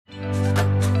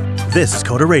This is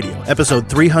Coda Radio, episode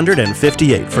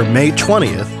 358 for May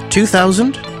 20th,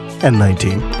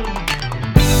 2019.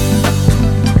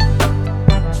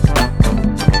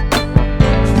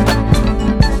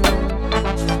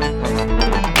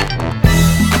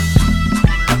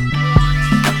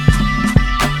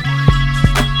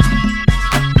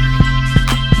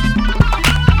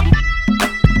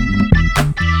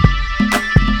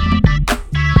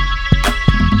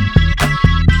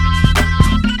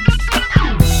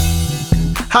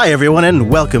 Hi everyone and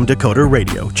welcome to Coda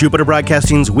Radio, Jupiter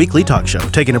Broadcasting's weekly talk show,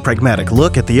 taking a pragmatic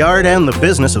look at the art and the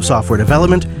business of software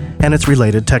development and its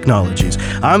related technologies.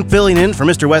 I'm filling in for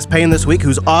Mr. Wes Payne this week,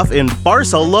 who's off in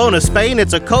Barcelona, Spain.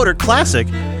 It's a Coder classic,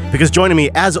 because joining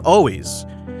me, as always,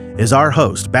 is our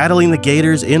host, battling the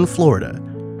Gators in Florida.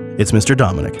 It's Mr.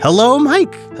 Dominic. Hello,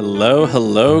 Mike.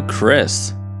 Hello,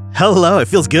 Chris. Hello. It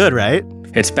feels good, right?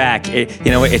 It's back.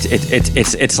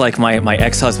 It's like my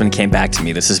ex-husband came back to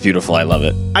me. This is beautiful. I love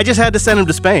it. I just had to send him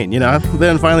to Spain,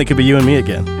 Then finally it could be you and me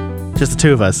again. Just the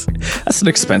two of us. That's an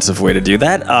expensive way to do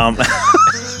that.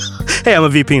 Hey, I'm a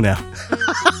VP now.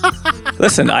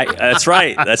 Listen, that's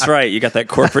right. You got that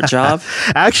corporate job.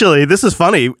 Actually, this is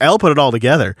funny. Elle put it all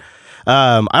together.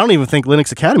 I don't even think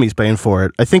Linux Academy is paying for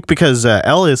it. I think because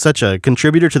Elle is such a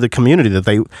contributor to the community that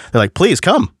they're like, please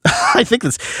come. I think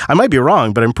I might be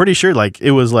wrong, but I'm pretty sure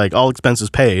it was all expenses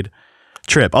paid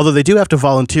trip. Although they do have to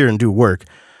volunteer and do work.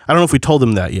 I don't know if we told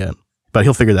him that yet, but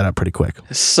he'll figure that out pretty quick.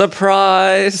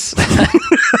 Surprise.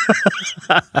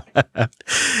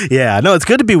 Yeah, no, it's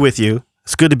good to be with you.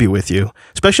 It's good to be with you,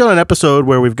 especially on an episode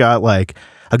where we've got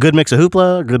a good mix of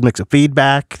hoopla, a good mix of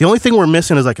feedback. The only thing we're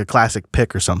missing is a classic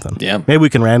pick or something. Yeah. Maybe we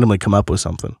can randomly come up with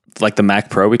something. Like the Mac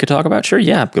Pro we could talk about? Sure,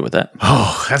 yeah, I'm good with that.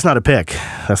 Oh, that's not a pick.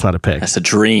 That's a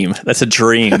dream.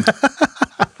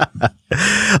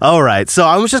 All right. So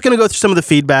I was just going to go through some of the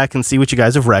feedback and see what you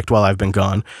guys have wrecked while I've been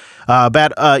gone.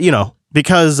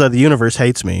 Because the universe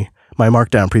hates me, my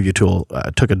Markdown preview tool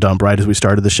took a dump right as we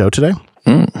started the show today.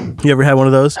 You ever had one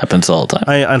of those? Happens all the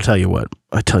time. I'll tell you what.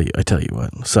 I tell you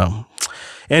what. So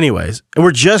anyways,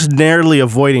 we're just narrowly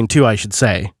avoiding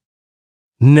the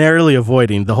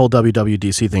whole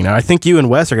WWDC thing. Now, I think you and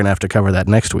Wes are going to have to cover that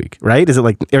next week, right? Is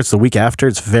it it's the week after?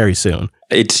 It's very soon.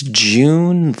 It's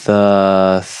June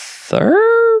the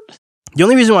 3rd? The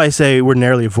only reason why I say we're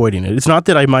narrowly avoiding it, it's not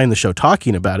that I mind the show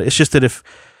talking about it. It's just that if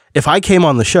I came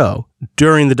on the show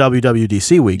during the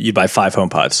WWDC week... You'd buy 5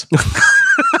 HomePods.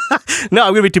 No,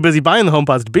 I'm going to be too busy buying the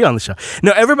HomePods to be on the show.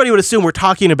 No, everybody would assume we're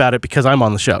talking about it because I'm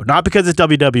on the show. Not because it's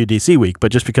WWDC week,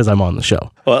 but just because I'm on the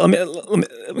show. Well, let me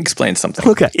explain something.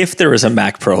 Okay. If there is a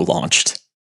Mac Pro launched,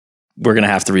 we're going to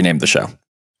have to rename the show.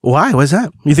 Why? What's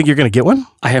that? You think you're going to get one?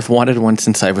 I have wanted one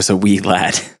since I was a wee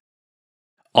lad.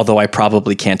 Although I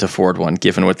probably can't afford one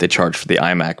given what they charge for the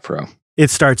iMac Pro.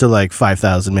 It starts at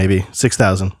 $5,000, maybe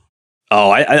 $6,000. Oh,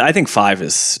 I think 5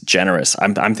 is generous.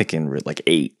 I'm thinking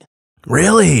 8.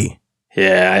 Really?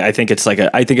 Yeah, I think it's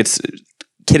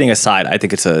kidding aside, I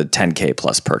think it's a $10K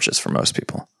plus purchase for most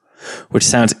people, which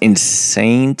sounds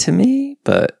insane to me,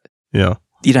 but yeah,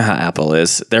 you know how Apple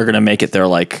is. They're going to make it,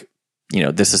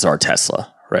 this is our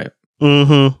Tesla, right?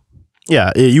 Mm-hmm.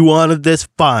 Yeah, you wanted this,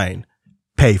 fine.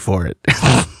 Pay for it.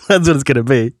 That's what it's going to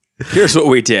be. Here's what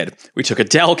we did. We took a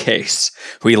Dell case,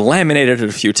 we laminated it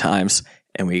a few times,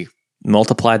 and we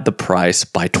multiplied the price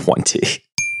by 20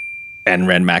 and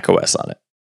ran macOS on it.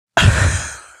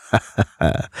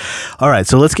 All right,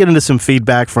 so let's get into some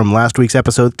feedback from last week's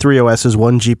episode, 3OS's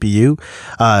 1 GPU.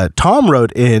 Tom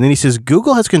wrote in, and he says,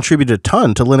 Google has contributed a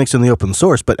ton to Linux in the open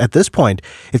source, but at this point,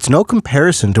 it's no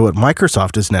comparison to what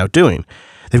Microsoft is now doing.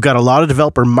 They've got a lot of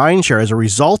developer mindshare as a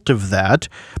result of that,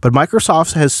 but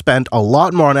Microsoft has spent a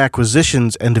lot more on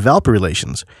acquisitions and developer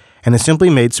relations, and has simply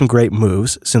made some great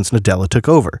moves since Nadella took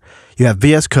over. You have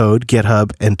VS Code,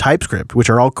 GitHub, and TypeScript, which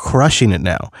are all crushing it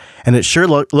now. And it sure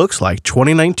looks like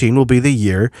 2019 will be the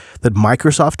year that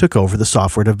Microsoft took over the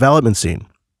software development scene.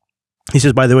 He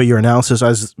says, by the way, your analysis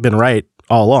has been right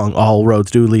all along. All roads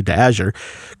do lead to Azure.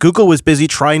 Google was busy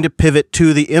trying to pivot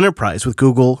to the enterprise with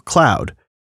Google Cloud.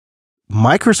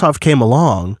 Microsoft came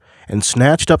along and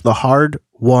snatched up the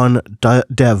hard-won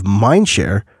dev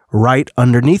mindshare right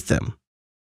underneath them.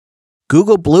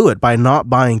 Google blew it by not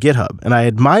buying GitHub, and I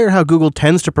admire how Google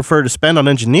tends to prefer to spend on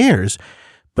engineers,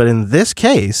 but in this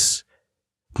case,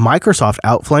 Microsoft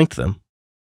outflanked them.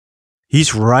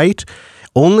 He's right,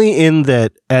 only in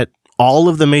that at all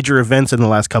of the major events in the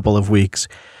last couple of weeks,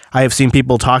 I have seen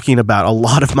people talking about a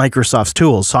lot of Microsoft's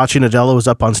tools. Satya Nadella was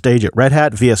up on stage at Red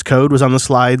Hat. VS Code was on the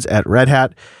slides at Red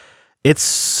Hat.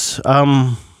 It's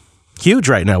huge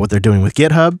right now what they're doing with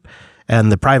GitHub.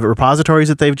 and the private repositories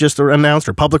that they've just announced,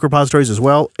 or public repositories as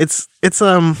well. It's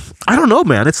I don't know,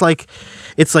 man. It's like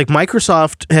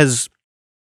Microsoft has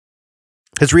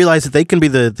realized that they can be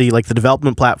the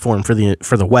development platform for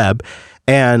the web,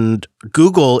 and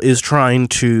Google is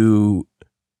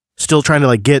still trying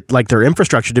to get their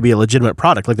infrastructure to be a legitimate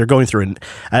product. Like, they're going through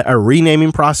a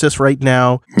renaming process right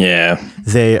now. Yeah.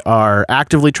 They are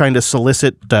actively trying to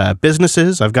solicit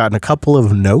businesses. I've gotten a couple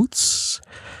of notes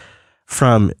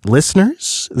from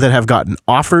listeners that have gotten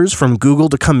offers from Google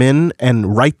to come in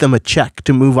and write them a check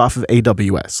to move off of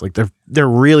AWS. Like, they're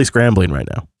really scrambling right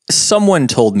now. Someone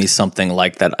told me something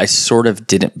like that. I sort of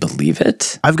didn't believe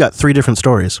it. I've got 3 different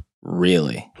stories.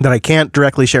 Really? That I can't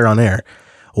directly share on air.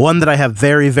 One that I have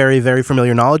very, very, very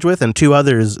familiar knowledge with, and 2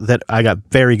 others that I got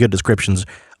very good descriptions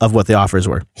of what the offers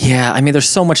were. Yeah, I mean, there's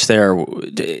so much there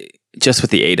just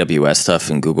with the AWS stuff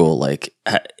and Google. Like,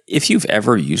 if you've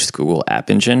ever used Google App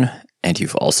Engine and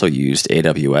you've also used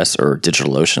AWS or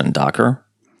DigitalOcean and Docker,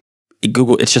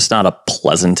 Google, it's just not a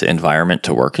pleasant environment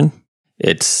to work in.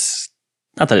 It's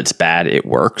not that it's bad, it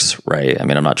works, right? I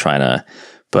mean, I'm not trying to,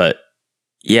 but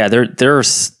yeah, they're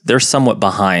somewhat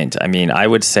behind. I mean, I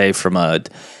would say from a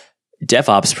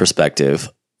DevOps perspective,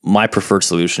 my preferred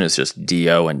solution is just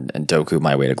Dio and Doku,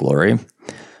 my way to glory.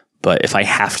 But if I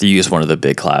have to use one of the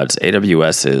big clouds,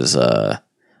 AWS is,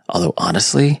 although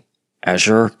honestly,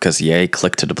 Azure, because yay,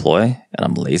 click to deploy, and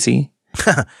I'm lazy.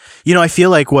 I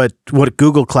feel like what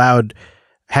Google Cloud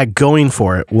had going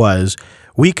for it was,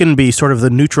 we can be sort of the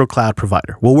neutral cloud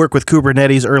provider. We'll work with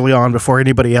Kubernetes early on before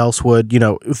anybody else would.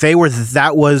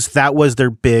 That was their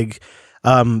big,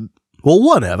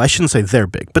 I shouldn't say they're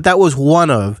big, but that was one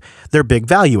of their big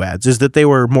value adds, is that they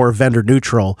were more vendor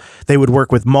neutral. They would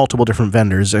work with multiple different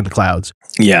vendors and clouds.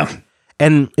 Yeah.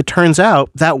 And it turns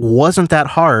out that wasn't that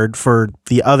hard for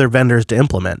the other vendors to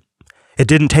implement. It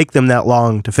didn't take them that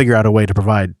long to figure out a way to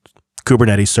provide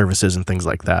Kubernetes services and things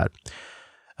like that.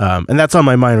 And that's on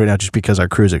my mind right now just because our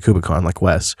crew's at KubeCon, like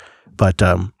Wes. But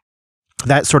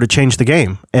that sort of changed the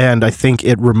game. And I think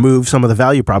it removed some of the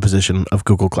value proposition of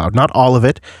Google Cloud. Not all of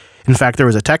it. In fact, there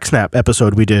was a TechSnap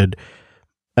episode we did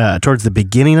towards the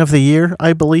beginning of the year,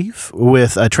 I believe,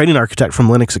 with a training architect from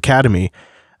Linux Academy,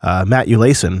 Matt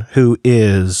Ulason, who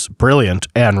is brilliant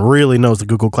and really knows the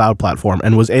Google Cloud platform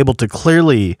and was able to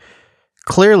clearly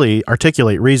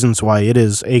articulate reasons why it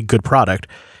is a good product.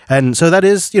 And so that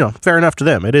is, fair enough to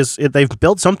them. They've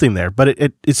built something there, but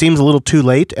it seems a little too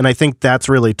late. And I think that's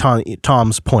really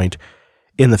Tom's point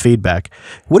in the feedback.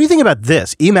 What do you think about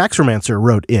this? Emaxromancer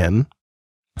wrote in,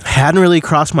 hadn't really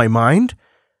crossed my mind.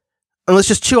 And let's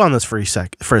just chew on this for a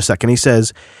second. He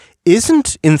says,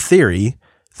 isn't, in theory,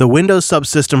 the Windows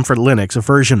subsystem for Linux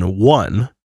version 1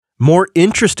 more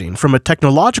interesting from a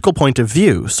technological point of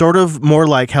view, sort of more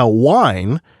like how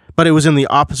Wine, but it was in the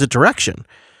opposite direction?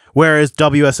 Whereas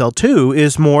WSL2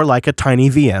 is more like a tiny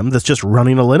VM that's just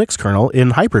running a Linux kernel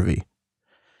in Hyper-V.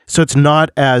 So it's not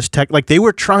as like they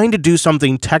were trying to do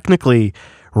something technically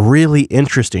really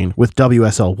interesting with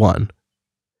WSL1.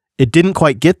 It didn't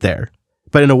quite get there.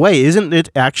 But in a way, isn't it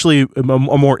actually a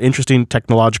more interesting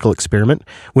technological experiment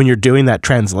when you're doing that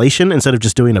translation instead of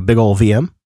just doing a big old VM?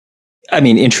 I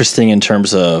mean, interesting in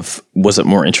terms of, was it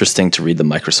more interesting to read the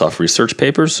Microsoft research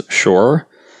papers? Sure.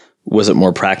 Was it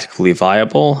more practically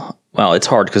viable? Well, it's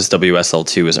hard because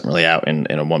WSL2 isn't really out in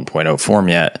a 1.0 form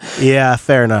yet. Yeah,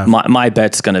 fair enough. My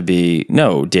bet's going to be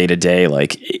no day to day. We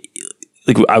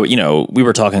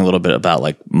were talking a little bit about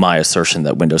like my assertion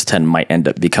that Windows 10 might end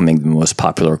up becoming the most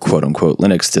popular quote unquote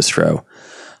Linux distro.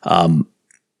 I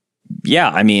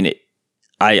mean,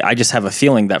 I just have a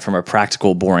feeling that from a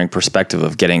practical, boring perspective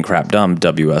of getting crap done,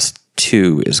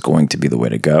 WS2 is going to be the way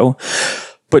to go.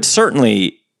 But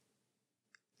certainly,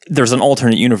 there's an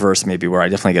alternate universe maybe where I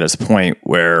definitely get his point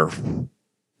where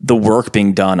the work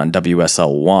being done on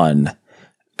WSL1,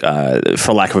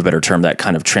 for lack of a better term, that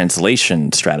kind of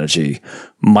translation strategy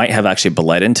might have actually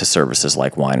bled into services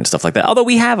like Wine and stuff like that. Although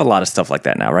we have a lot of stuff like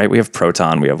that now, right? We have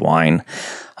Proton, we have Wine.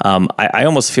 I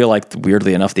almost feel like,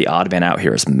 weirdly enough, the odd man out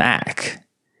here is Mac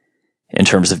in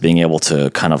terms of being able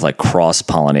to kind of like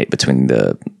cross-pollinate between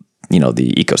the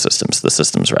ecosystems, the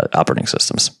systems, operating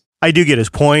systems. I do get his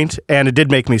point, and it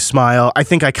did make me smile. I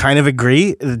think I kind of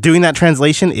agree. Doing that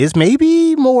translation is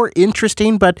maybe more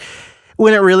interesting, but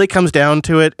when it really comes down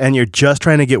to it and you're just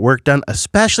trying to get work done,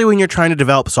 especially when you're trying to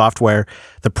develop software,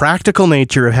 the practical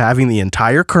nature of having the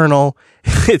entire kernel,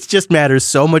 it just matters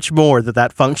so much more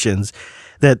that functions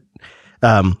that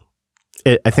I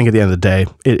think at the end of the day,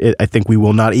 I think we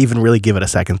will not even really give it a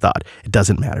second thought. It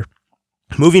doesn't matter.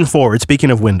 Moving forward, speaking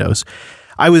of Windows,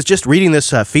 I was just reading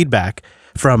this feedback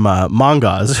from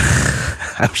Mongoz.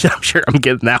 I'm sure I'm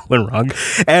getting that one wrong.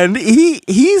 And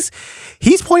he's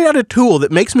pointing out a tool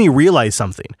that makes me realize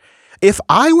something. If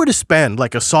I were to spend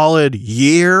like a solid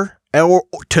year or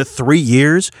to 3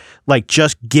 years, like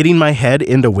just getting my head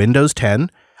into Windows 10,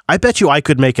 I bet you I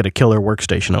could make it a killer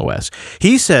workstation OS.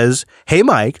 He says, hey,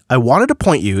 Mike, I wanted to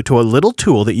point you to a little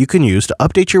tool that you can use to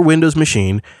update your Windows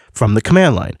machine from the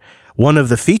command line. One of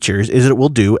the features is it will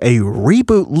do a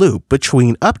reboot loop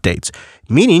between updates,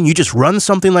 meaning you just run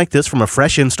something like this from a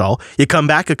fresh install, you come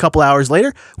back a couple hours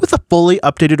later with a fully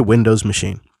updated Windows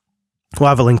machine. We'll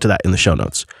have a link to that in the show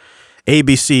notes.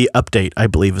 ABC Update, I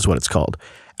believe is what it's called.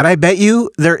 And I bet you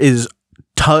there is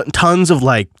tons of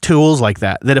like tools like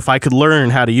that if I could learn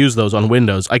how to use those on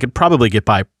Windows, I could probably get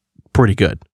by pretty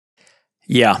good.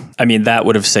 Yeah, I mean, that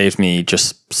would have saved me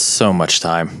just so much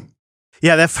time.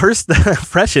 Yeah, that first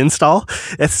fresh install,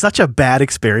 it's such a bad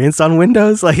experience on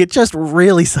Windows. Like, it just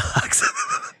really sucks.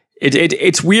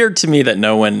 It's weird to me that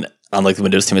no one on like the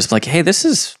Windows team is like, hey, this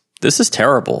is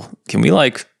terrible. Can we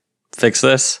like fix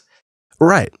this?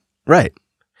 Right.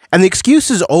 And the excuse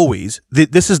is always,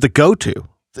 this is the go-to.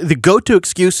 The go-to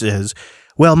excuse is,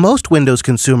 well, most Windows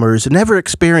consumers never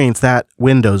experience that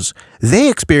Windows. They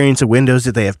experience a Windows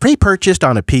that they have pre-purchased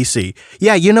on a PC.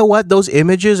 Yeah, you know what? Those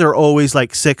images are always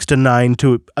like 6 to 9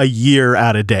 to a year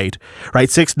out of date, right?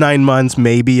 6 to 9 months,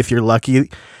 maybe if you're lucky.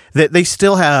 That they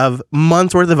still have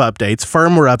months worth of updates,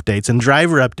 firmware updates, and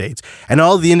driver updates, and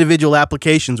all the individual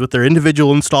applications with their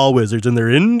individual install wizards and their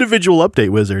individual update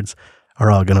wizards are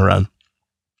all going to run.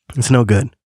 It's no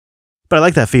good. But I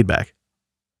like that feedback.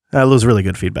 That was really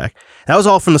good feedback. That was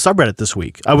all from the subreddit this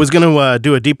week. I was going to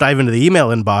do a deep dive into the email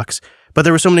inbox, but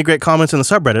there were so many great comments in the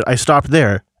subreddit, I stopped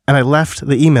there, and I left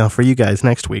the email for you guys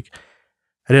next week.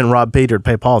 I didn't rob Peter to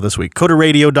pay Paul this week.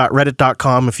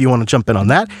 Coderradio.reddit.com if you want to jump in on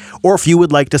that, or if you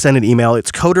would like to send an email,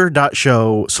 it's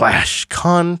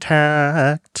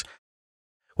coder.show/contact.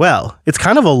 Well, it's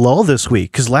kind of a lull this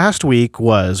week, because last week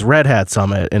was Red Hat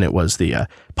Summit, and it was the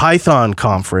Python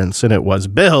conference, and it was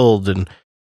Build, and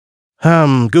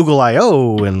Google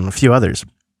I.O. and a few others.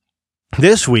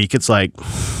 This week, it's like,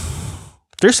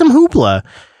 there's some hoopla,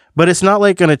 but it's not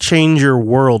like going to change your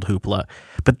world hoopla.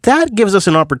 But that gives us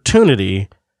an opportunity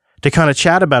to kind of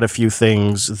chat about a few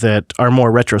things that are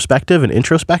more retrospective and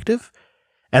introspective.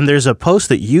 And there's a post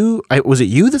that was it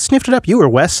you that sniffed it up? You or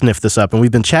Wes sniffed this up, and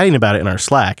we've been chatting about it in our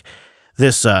Slack.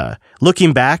 This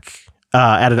looking back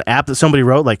at an app that somebody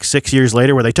wrote like 6 years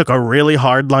later where they took a really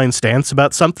hardline stance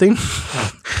about something.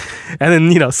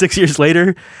 And then, 6 years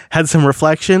later, had some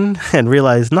reflection and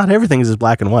realized not everything is as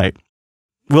black and white.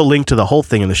 We'll link to the whole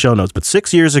thing in the show notes. But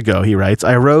 6 years ago, he writes,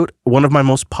 I wrote one of my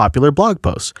most popular blog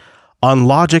posts on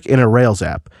logic in a Rails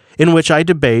app, in which I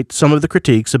debate some of the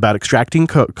critiques about extracting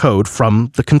code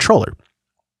from the controller.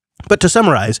 But to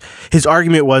summarize, his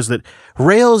argument was that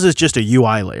Rails is just a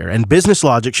UI layer, and business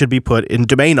logic should be put in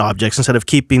domain objects instead of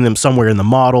keeping them somewhere in the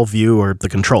model, view, or the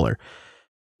controller.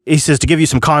 He says, to give you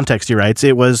some context, he writes,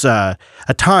 it was a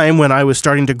time when I was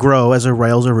starting to grow as a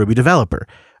Rails or Ruby developer.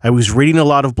 I was reading a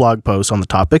lot of blog posts on the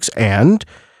topics, and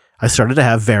I started to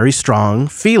have very strong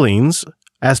feelings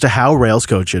as to how Rails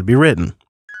code should be written.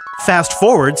 Fast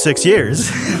forward 6 years.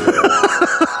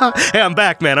 Hey, I'm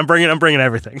back, man. I'm bringing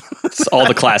everything. It's all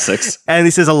the classics. And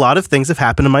he says, a lot of things have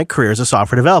happened in my career as a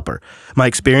software developer. My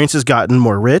experience has gotten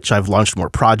more rich. I've launched more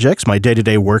projects. My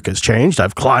day-to-day work has changed.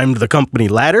 I've climbed the company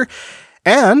ladder.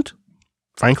 And,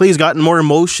 frankly, he's gotten more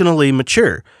emotionally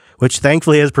mature, which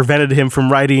thankfully has prevented him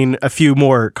from writing a few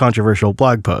more controversial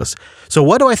blog posts. So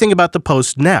what do I think about the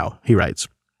post now, he writes?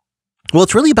 Well,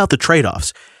 it's really about the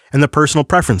trade-offs and the personal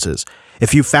preferences.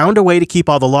 If you found a way to keep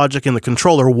all the logic in the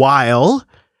controller while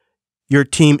your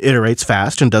team iterates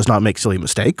fast and does not make silly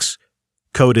mistakes,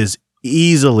 code is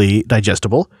easily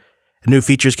digestible, new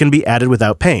features can be added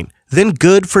without pain, then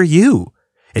good for you.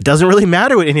 It doesn't really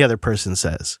matter what any other person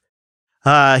says.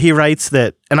 He writes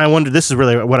that, and I wonder, this is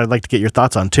really what I'd like to get your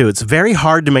thoughts on too. It's very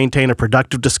hard to maintain a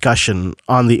productive discussion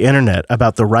on the internet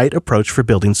about the right approach for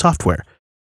building software,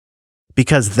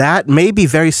 because that may be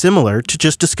very similar to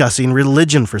just discussing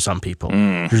religion for some people.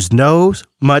 There's so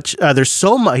much,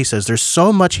 he says, there's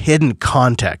so much hidden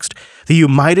context that you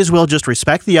might as well just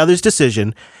respect the other's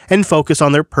decision and focus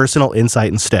on their personal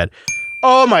insight instead.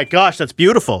 Oh my gosh, that's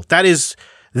beautiful. That is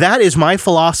my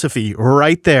philosophy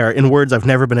right there in words I've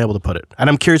never been able to put it. And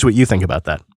I'm curious what you think about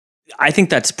that. I think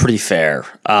that's pretty fair.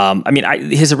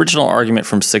 His original argument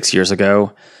from 6 years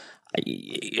ago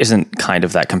isn't kind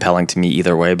of that compelling to me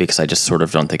either way, because I just sort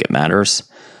of don't think it matters.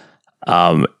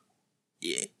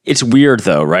 It's weird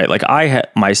though, right? Like I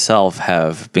myself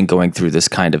have been going through this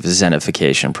kind of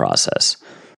Zenification process.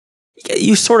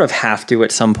 You sort of have to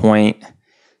at some point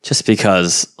just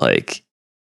because like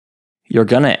you're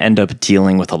going to end up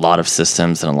dealing with a lot of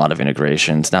systems and a lot of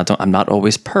integrations. Now, I'm not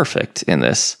always perfect in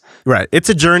this. Right. It's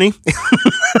a journey.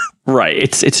 Right.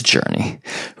 It's a journey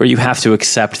where you have to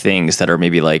accept things that are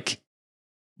maybe like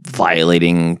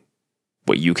violating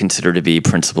what you consider to be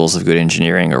principles of good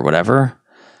engineering or whatever.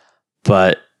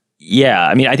 But yeah,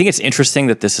 I mean, I think it's interesting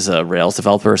that this is a Rails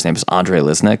developer. His name is Andre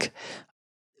Lisnik.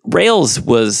 Rails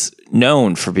was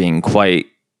known for being quite,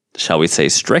 shall we say,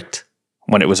 strict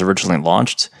when it was originally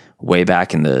launched way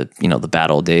back in the, the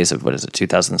bad old days of,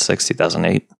 2006,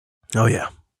 2008. Oh, yeah.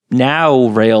 Now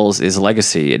Rails is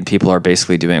legacy and people are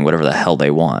basically doing whatever the hell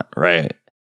they want, right?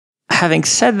 Having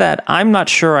said that, I'm not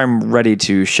sure I'm ready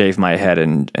to shave my head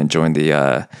and join the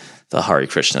Hare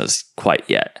Krishnas quite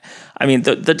yet. I mean,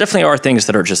 there definitely are things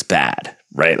that are just bad,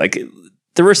 right? Like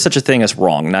there is such a thing as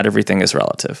wrong. Not everything is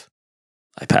relative.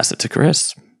 I pass it to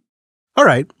Chris. All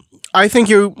right. I think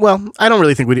I don't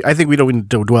really think I think we don't need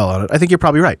to dwell on it. I think you're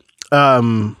probably right.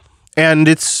 And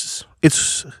it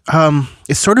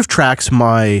sort of tracks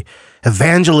my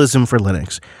evangelism for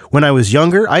Linux. When I was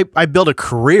younger, I built a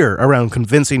career around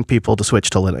convincing people to switch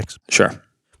to Linux. Sure.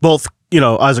 Both,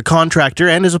 as a contractor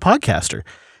and as a podcaster.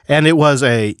 And it was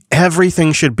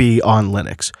everything should be on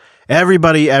Linux.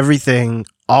 Everybody, everything,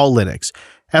 all Linux.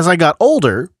 As I got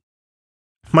older,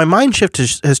 my mind shift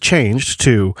has changed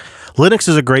to Linux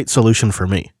is a great solution for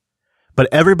me. But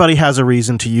everybody has a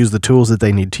reason to use the tools that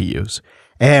they need to use.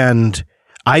 And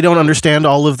I don't understand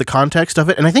all of the context of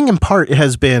it. And I think in part it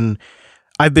has been,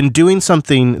 I've been doing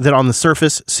something that on the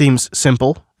surface seems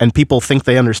simple and people think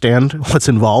they understand what's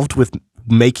involved with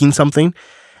making something.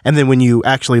 And then when you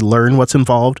actually learn what's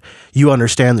involved, you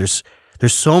understand there's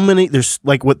so many, there's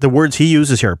like what the words he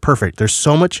uses here are perfect. There's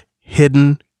so much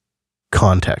hidden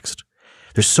context.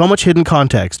 There's so much hidden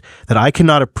context that I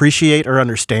cannot appreciate or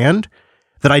understand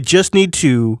that I just need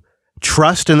to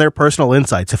trust in their personal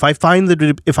insights. If I find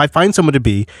someone to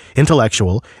be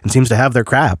intellectual and seems to have their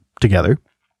crap together,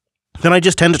 then I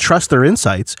just tend to trust their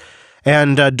insights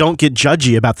and don't get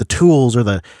judgy about the tools or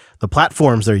the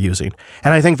platforms they're using.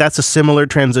 And I think that's a similar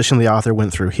transition the author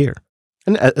went through here.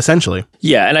 And essentially.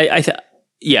 Yeah, and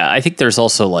I think there's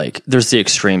also there's the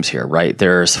extremes here, right?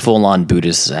 There's full-on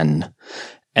Buddhist Zen,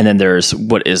 and then there's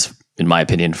what is, in my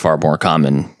opinion, far more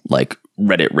common, like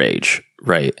Reddit rage,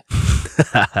 right?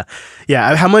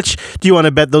 Yeah. How much do you want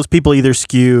to bet those people either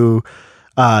skew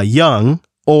young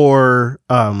or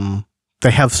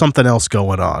they have something else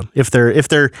going on? If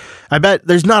they're, I bet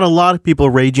there's not a lot of people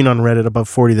raging on Reddit above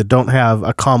 40 that don't have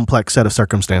a complex set of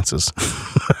circumstances.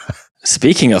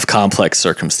 Speaking of complex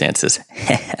circumstances.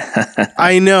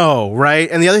 I know,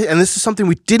 right? And this is something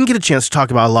we didn't get a chance to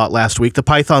talk about a lot last week. The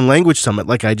Python Language Summit,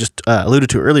 like I just alluded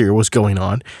to earlier, was going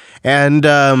on. And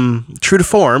true to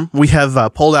form, we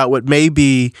have pulled out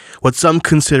what some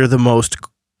consider the most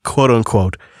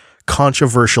quote-unquote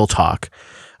controversial talk.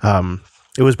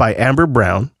 It was by Amber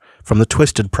Brown from the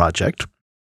Twisted Project.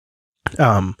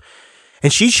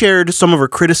 And she shared some of her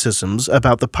criticisms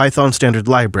about the Python standard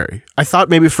library. I thought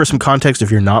maybe for some context,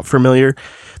 if you're not familiar,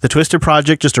 the Twisted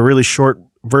Project, just a really short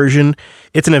version,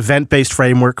 it's an event-based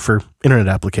framework for internet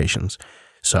applications.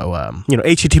 So,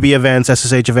 HTTP events,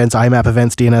 SSH events, IMAP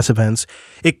events, DNS events.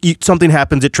 Something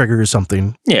happens, it triggers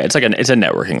something. Yeah, it's a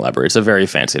networking library. It's a very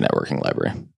fancy networking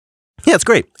library. Yeah, it's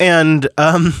great. And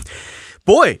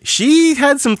boy, she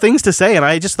had some things to say, and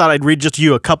I just thought I'd read just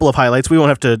you a couple of highlights. We won't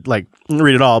have to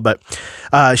read it all, but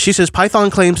she says Python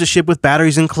claims to ship with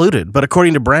batteries included, but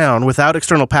according to Brown, without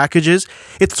external packages,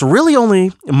 it's really only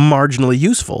marginally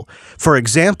useful. For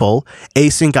example,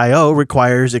 Async.io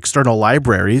requires external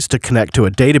libraries to connect to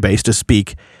a database to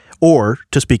speak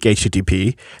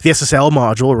HTTP. The SSL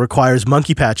module requires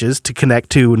monkey patches to connect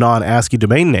to non-ASCII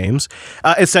domain names,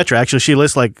 etc. Actually, she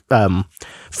lists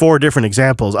 4 different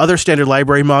examples. Other standard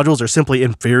library modules are simply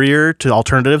inferior to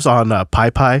alternatives on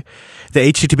PyPy. The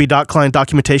HTTP doc client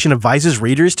documentation advises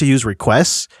readers to use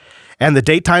requests, and the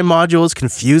datetime module is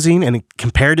confusing and it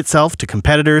compared itself to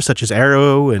competitors such as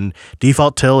Arrow and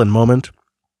Default Till and Moment.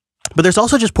 But there's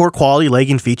also just poor quality,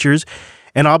 lagging features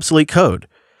and obsolete code.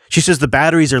 She says the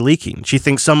batteries are leaking. She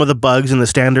thinks some of the bugs in the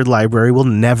standard library will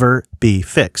never be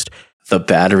fixed. The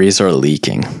batteries are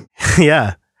leaking.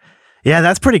 Yeah. Yeah,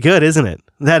 that's pretty good, isn't it?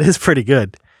 That is pretty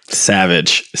good.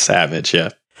 Savage, yeah.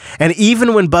 And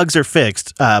even when bugs are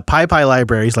fixed, PyPy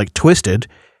libraries like Twisted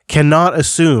cannot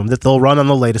assume that they'll run on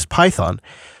the latest Python,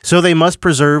 so they must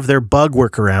preserve their bug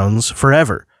workarounds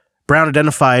forever. Brown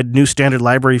identified new standard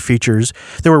library features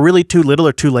that were really too little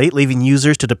or too late, leaving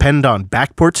users to depend on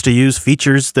backports to use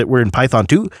features that were in Python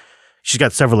 2. She's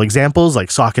got several examples like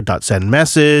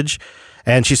socket.sendMessage,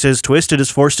 And she says Twisted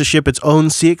is forced to ship its own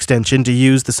C extension to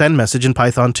use the send message in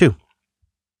Python 2.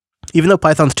 Even though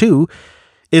Python 2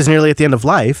 is nearly at the end of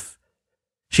life,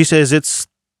 she says it's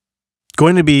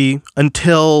going to be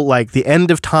until like the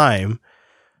end of time.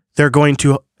 They're going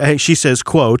to, she says,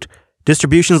 quote,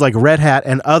 distributions like Red Hat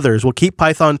and others will keep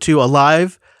Python 2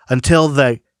 alive until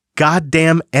the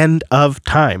goddamn end of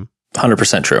time.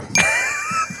 100% true.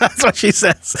 That's what she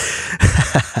says.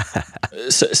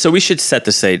 So we should set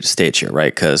the stage here,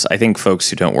 right? Because I think folks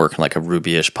who don't work in like a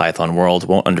Ruby-ish Python world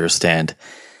won't understand.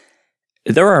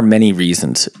 There are many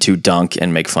reasons to dunk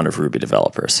and make fun of Ruby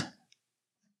developers.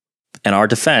 And our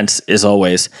defense is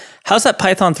always, how's that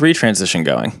Python 3 transition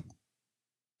going?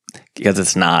 Because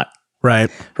it's not.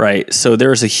 Right. Right. So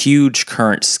there's a huge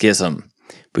current schism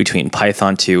between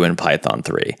Python 2 and Python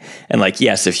 3. And like,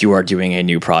 yes, if you are doing a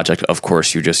new project, of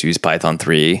course, you just use Python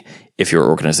 3 if your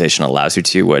organization allows you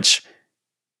to, which,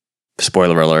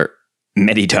 spoiler alert,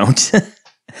 many don't.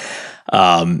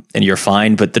 And you're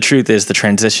fine. But the truth is the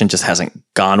transition just hasn't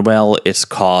gone well. It's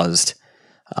caused,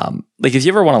 like if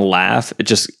you ever want to laugh,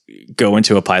 just go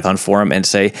into a Python forum and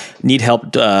say, need help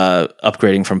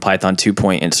upgrading from Python 2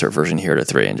 insert version here to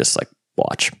 3, and just like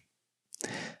watch.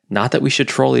 Not that we should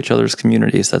troll each other's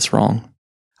communities. That's wrong.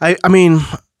 I mean,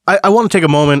 I want to take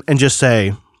a moment and just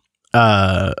say,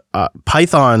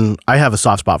 Python, I have a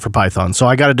soft spot for Python, so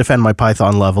I got to defend my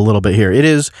Python love a little bit here. It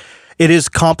is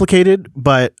complicated,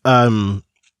 but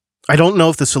I don't know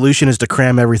if the solution is to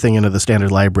cram everything into the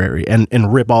standard library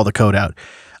and rip all the code out.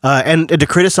 And to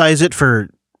criticize it for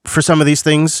some of these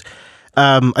things,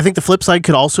 I think the flip side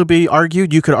could also be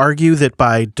argued. You could argue that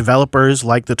by developers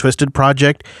like the Twisted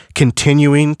project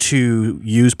continuing to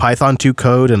use Python 2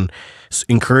 code and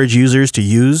encourage users to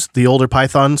use the older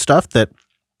Python stuff, that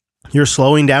you're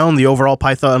slowing down the overall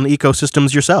Python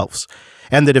ecosystems yourselves.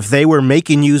 And that if they were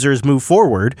making users move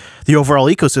forward, the overall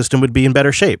ecosystem would be in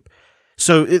better shape.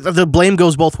 So the blame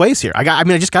goes both ways here. I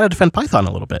just got to defend Python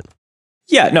a little bit.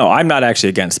 Yeah, no, I'm not actually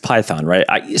against Python, right?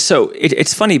 So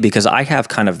it's funny because I have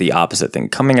kind of the opposite thing.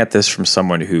 Coming at this from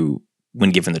someone who,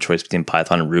 when given the choice between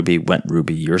Python and Ruby, went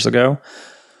Ruby years ago,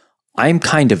 I'm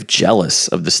kind of jealous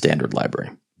of the standard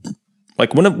library.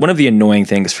 Like one of the annoying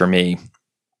things for me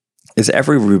is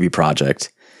every Ruby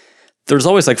project, there's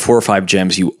always like 4 or 5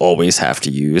 gems you always have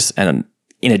to use. And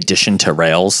in addition to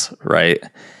Rails, right,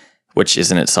 which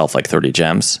is in itself like 30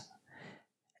 gems,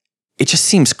 it just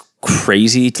seems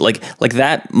crazy. Like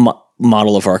that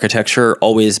model of architecture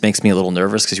always makes me a little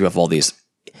nervous because you have all these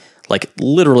like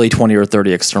literally 20 or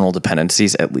 30 external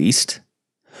dependencies at least.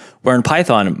 Where in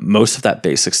Python, most of that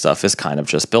basic stuff is kind of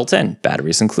just built in,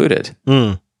 batteries included.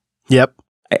 Yep.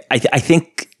 I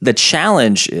think the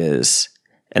challenge is,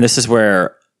 and this is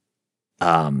where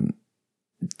I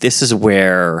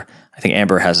think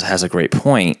Amber has a great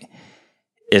point,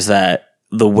 is that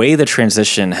the way the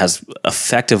transition has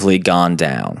effectively gone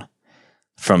down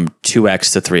from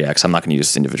 2x to 3x, I'm not going to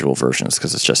use individual versions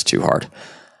because it's just too hard,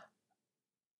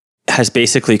 has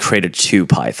basically created 2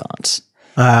 Pythons.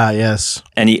 Yes.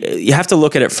 And you have to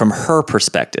look at it from her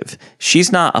perspective.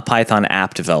 She's not a Python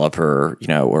app developer,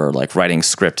 or like writing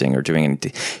scripting or doing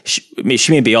anything.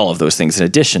 She may be all of those things in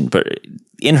addition, but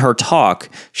in her talk,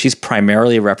 she's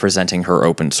primarily representing her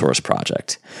open source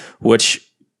project, which,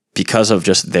 because of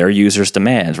just their users'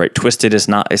 demands, right? Twisted is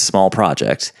not a small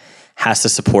project, has to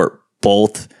support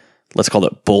both, let's call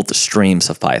it both streams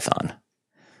of Python,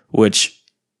 which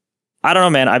I don't know,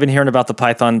 man. I've been hearing about the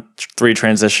Python 3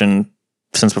 transition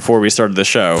since before we started the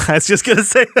show. I was just going to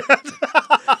say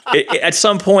that. At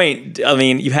some point, I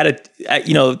mean, you had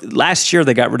last year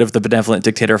they got rid of the benevolent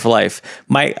dictator for life.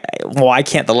 Why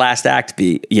can't the last act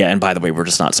be, and by the way, we're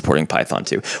just not supporting Python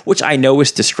 2, which I know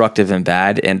is destructive and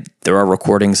bad. And there are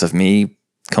recordings of me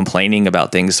complaining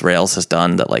about things Rails has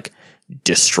done that like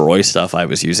destroy stuff I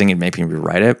was using and make me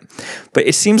rewrite it. But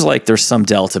it seems like there's some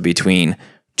delta between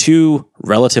 2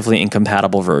 relatively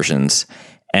incompatible versions,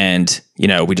 and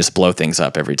we just blow things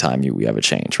up every time we have a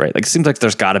change, right? Like it seems like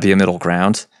there's got to be a middle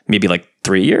ground, maybe like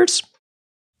 3 years.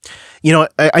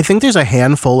 I think there's a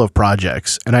handful of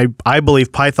projects, and I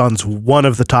believe Python's one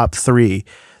of the top 3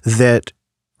 that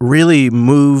really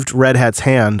moved Red Hat's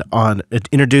hand on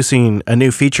introducing a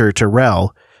new feature to RHEL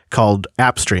called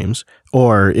app streams,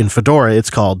 or in Fedora, it's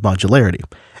called modularity.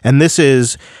 And this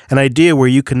is an idea where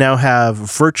you can now have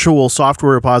virtual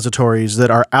software repositories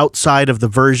that are outside of the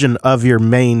version of your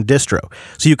main distro.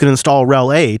 So you can install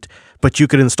RHEL 8, but you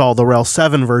could install the RHEL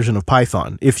 7 version of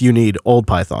Python if you need old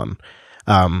Python.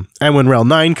 And when RHEL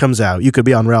 9 comes out, you could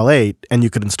be on RHEL 8 and you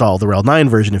could install the RHEL 9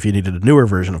 version if you needed a newer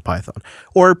version of Python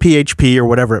or PHP or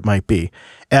whatever it might be.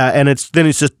 And it's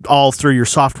just all through your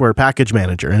software package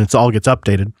manager, and it all gets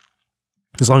updated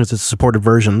as long as it's a supported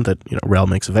version that RHEL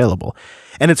makes available.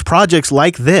 And it's projects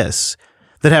like this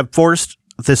that have forced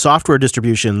the software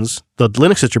distributions, the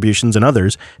Linux distributions and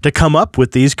others, to come up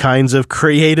with these kinds of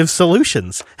creative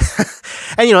solutions.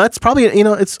 And, that's probably,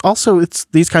 it's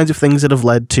these kinds of things that have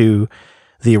led to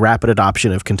the rapid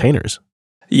adoption of containers.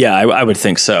 Yeah, I would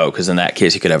think so, because in that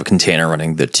case, you could have a container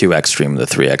running the 2x stream and the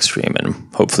 3x stream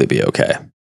and hopefully be okay.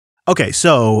 Okay,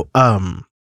 so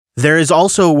there is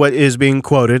also what is being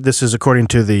quoted. This is according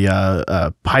to the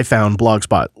PyFound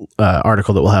Blogspot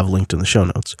article that we'll have linked in the show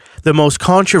notes. The most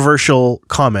controversial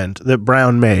comment that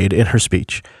Brown made in her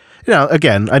speech.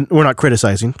 Again, we're not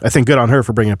criticizing. I think good on her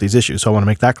for bringing up these issues, so I want to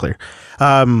make that clear.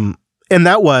 And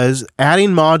that was, adding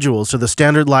modules to the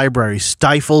standard library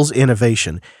stifles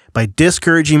innovation by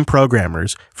discouraging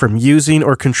programmers from using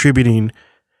or contributing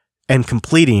and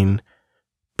completing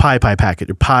PyPy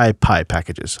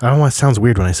packages. I don't know why it sounds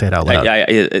weird when I say it out loud.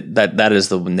 That is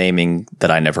the naming that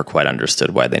I never quite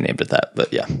understood why they named it that,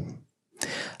 but yeah.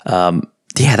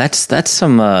 That's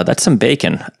some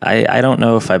bacon. I don't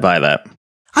know if I buy that.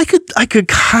 I could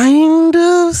kind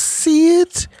of see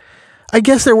it. I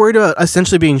guess they're worried about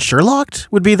essentially being Sherlocked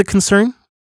would be the concern.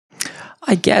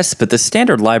 I guess, but the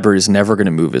standard library is never going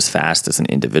to move as fast as an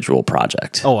individual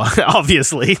project. Oh,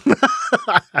 obviously.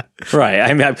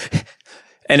 Right.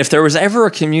 And if there was ever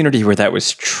a community where that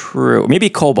was true, maybe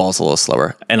COBOL's a little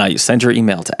slower. And I send your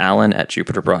email to Alan at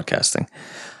Jupiter Broadcasting.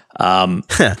 I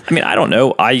don't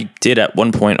know. I did at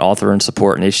one point author and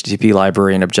support an HTTP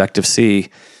library in Objective-C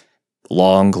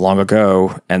long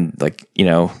ago. And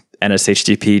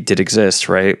NSHTTP did exist,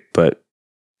 right? But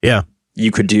yeah,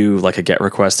 you could do like a GET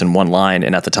request in one line.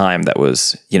 And at the time that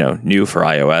was, new for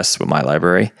iOS with my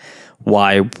library.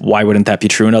 Why wouldn't that be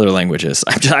true in other languages?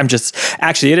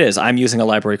 Actually it is. I'm using a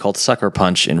library called Sucker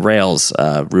Punch in Rails,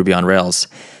 Ruby on Rails,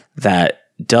 that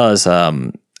does, I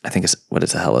think what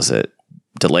the hell is it?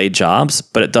 Delayed jobs,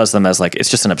 but it does them as it's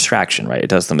just an abstraction, right? It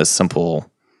does them as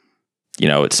simple,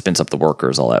 it spins up the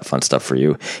workers, all that fun stuff for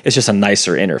you. It's just a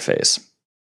nicer interface.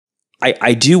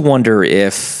 I do wonder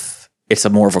if it's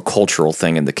more of a cultural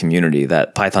thing in the community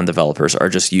that Python developers are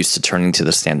just used to turning to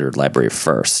the standard library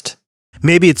first.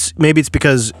 Maybe it's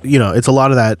because, it's a lot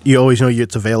of that, you always know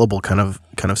it's available kind of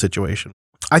situation.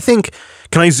 I think,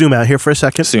 can I zoom out here for a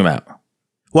second? Zoom out.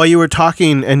 While you were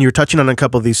talking and you were touching on a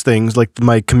couple of these things, like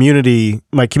my community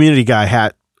guy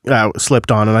hat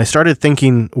slipped on, and I started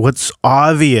thinking what's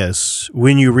obvious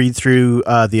when you read through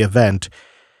the event,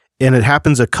 and it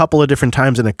happens a couple of different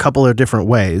times in a couple of different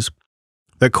ways.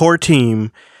 The core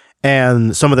team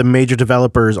and some of the major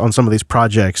developers on some of these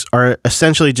projects are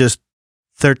essentially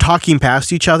they're talking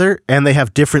past each other, and they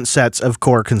have different sets of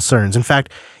core concerns. In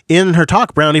fact, in her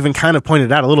talk, Brown even kind of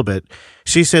pointed out a little bit.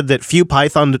 She said that few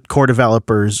Python core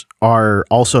developers are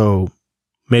also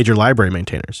major library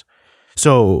maintainers.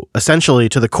 So essentially,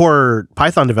 to the core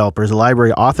Python developers, the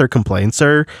library author complaints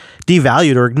are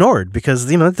devalued or ignored because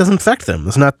it doesn't affect them.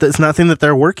 It's nothing that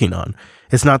they're working on.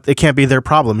 It can't be their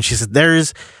problem. She said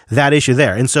there's that issue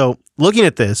there. And so looking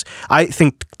at this, I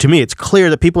think to me it's clear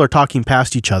that people are talking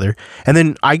past each other. And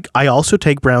then I also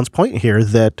take Brown's point here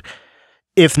that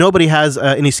if nobody has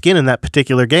any skin in that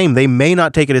particular game, they may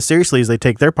not take it as seriously as they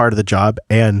take their part of the job.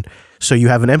 And so you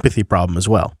have an empathy problem as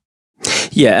well.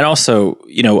 Yeah, and also,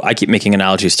 I keep making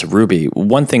analogies to Ruby.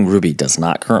 One thing Ruby does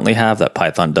not currently have that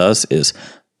Python does is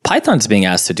Python's being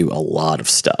asked to do a lot of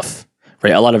stuff,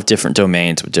 right? A lot of different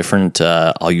domains with different,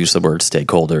 I'll use the word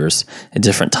stakeholders, and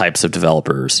different types of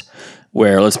developers,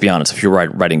 where, let's be honest, if you're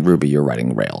writing Ruby, you're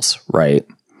writing Rails, right?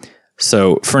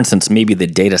 So, for instance, maybe the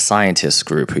data scientist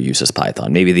group who uses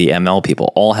Python, maybe the ML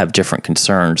people all have different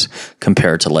concerns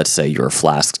compared to, let's say, your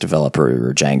Flask developer or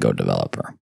your Django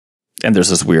developer. And there's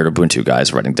this weird Ubuntu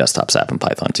guys writing desktops app in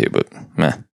Python too, but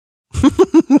meh.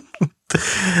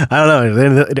 I don't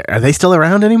know. Are they still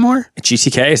around anymore?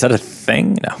 GTK, is that a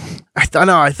thing? No. I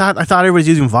thought everybody's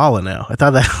using Vala now. I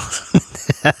thought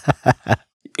that.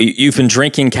 You've been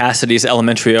drinking Cassidy's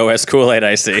Elementary OS Kool-Aid,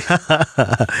 I see.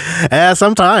 Yeah,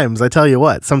 sometimes. I tell you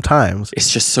what, sometimes.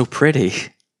 It's just so pretty.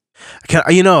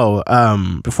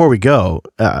 Before we go,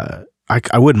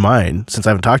 I wouldn't mind, since I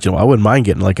haven't talked to you in a while, I wouldn't mind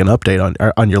getting an update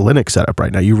on your Linux setup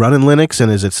right now. You running Linux,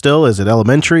 and is it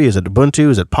Elementary? Is it Ubuntu?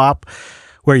 Is it Pop?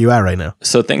 Where are you at right now?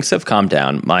 So things have calmed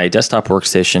down. My desktop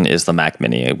workstation is the Mac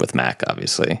Mini with Mac,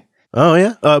 obviously. Oh,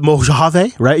 yeah.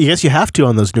 Mojave, right? Yes, you have to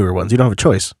on those newer ones. You don't have a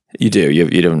choice. You do. You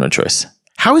don't have no choice.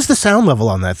 How is the sound level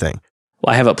on that thing?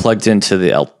 Well, I have it plugged into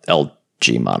the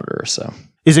G monitor. So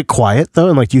Is it quiet though?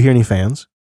 And like, do you hear any fans?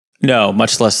 no,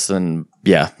 much less than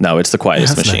it's the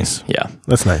quietest that's machine. nice. Yeah.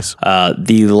 That's nice.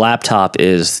 The laptop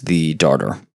is the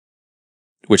Darter,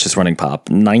 which is running Pop.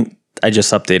 I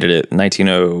just updated it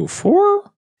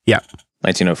 1904? Yeah.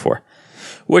 1904.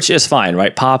 Which is fine,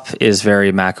 right? Pop is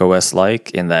very Mac OS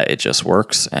like in that it just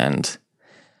works, and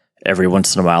every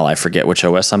once in a while I forget which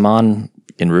OS I'm on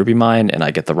in RubyMine and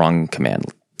I get the wrong command,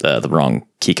 the wrong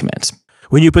key commands.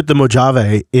 When you put the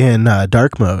Mojave in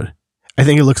dark mode, I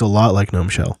think it looks a lot like GNOME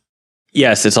Shell.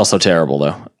 Yes, it's also terrible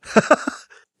though.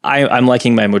 I'm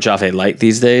liking my Mojave Lite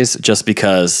these days just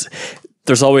because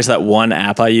there's always that one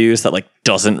app I use that like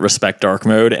doesn't respect dark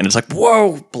mode, and it's like,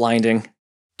 whoa, blinding.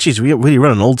 Jeez, what are you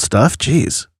running old stuff?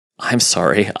 Jeez. I'm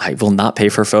sorry, I will not pay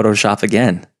for Photoshop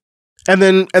again. And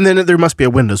then there must be a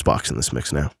Windows box in this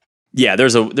mix now. Yeah,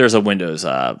 there's a Windows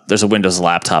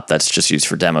laptop that's just used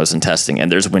for demos and testing,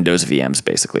 and there's Windows VMs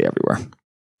basically everywhere.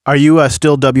 Are you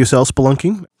still WSL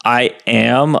spelunking? I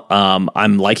am.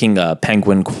 I'm liking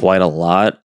Penguin quite a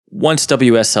lot. Once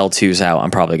WSL2's out,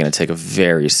 I'm probably going to take a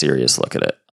very serious look at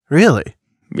it. Really?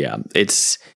 Yeah,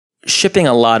 it's shipping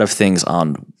a lot of things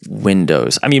on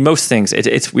Windows. I mean, most things,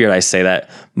 it's weird I say that.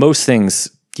 Most things,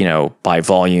 by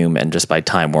volume and just by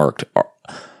time worked,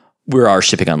 we are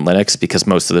shipping on Linux because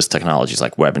most of this technology is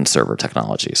like web and server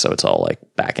technology. So it's all like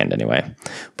back end anyway.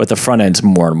 But the front ends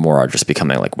more and more are just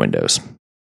becoming like Windows.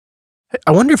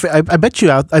 I wonder if, I bet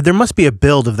you there must be a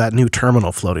build of that new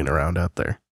terminal floating around out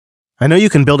there. I know you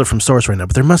can build it from source right now,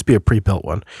 but there must be a pre-built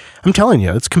one. I'm telling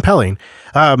you, it's compelling.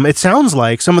 It sounds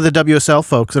like some of the WSL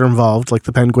folks that are involved, like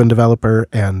the Penguin developer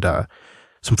and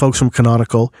some folks from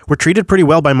Canonical, were treated pretty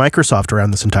well by Microsoft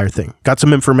around this entire thing. Got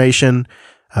some information.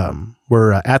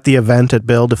 Were at the event at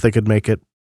Build if they could make it.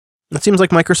 It seems like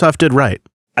Microsoft did right.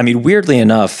 I mean, weirdly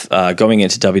enough, going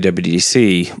into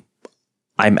WWDC,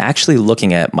 I'm actually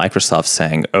looking at Microsoft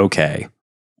saying, okay,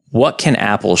 what can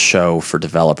Apple show for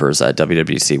developers at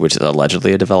WWDC, which is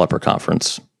allegedly a developer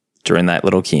conference, during that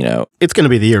little keynote? It's going to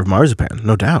be the year of Marzipan,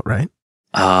 no doubt, right?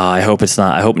 I hope it's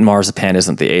not. I hope Marzipan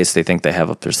isn't the ace they think they have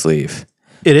up their sleeve.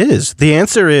 It is. The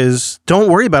answer is,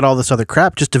 don't worry about all this other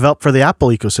crap. Just develop for the Apple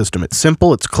ecosystem. It's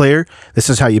simple. It's clear.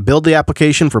 This is how you build the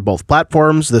application for both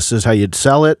platforms. This is how you'd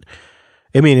sell it.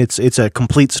 I mean, it's a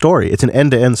complete story. It's an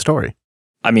end-to-end story.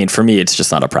 I mean, for me, it's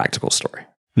just not a practical story.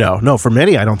 No, for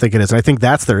many, I don't think it is. And I think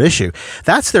that's their issue.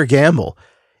 That's their gamble.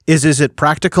 Is it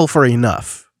practical for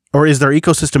enough? Or is their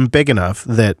ecosystem big enough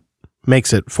that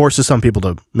forces some people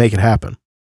to make it happen?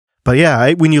 But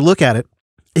yeah, when you look at it,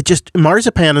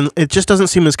 Marzipan, it just doesn't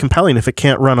seem as compelling if it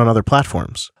can't run on other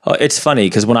platforms. It's funny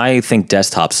because when I think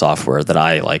desktop software that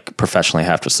I like professionally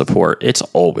have to support, it's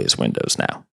always Windows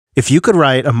now. If you could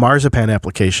write a Marzipan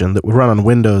application that would run on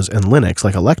Windows and Linux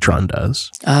like Electron does,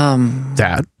 let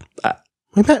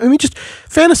me just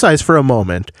fantasize for a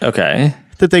moment. Okay.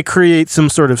 That they create some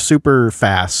sort of super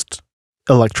fast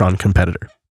Electron competitor.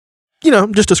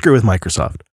 Just to screw with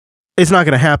Microsoft. It's not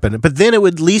going to happen, but then it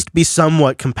would at least be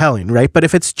somewhat compelling, right? But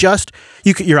if it's just,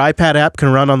 your iPad app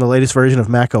can run on the latest version of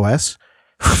Mac OS,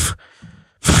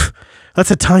 that's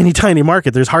a tiny, tiny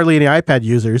market. There's hardly any iPad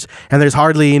users, and there's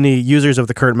hardly any users of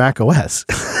the current Mac OS.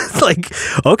 It's like,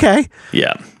 okay.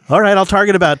 Yeah. All right, I'll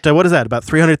target about, about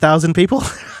 300,000 people?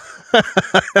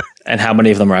 And how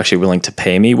many of them are actually willing to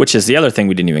pay me, which is the other thing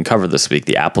we didn't even cover this week,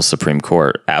 the Apple Supreme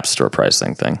Court App Store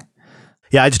pricing thing.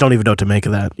 Yeah, I just don't even know what to make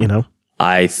of that,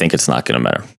 I think it's not going to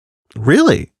matter.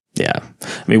 Really? Yeah.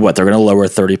 I mean, what, they're going to lower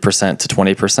 30% to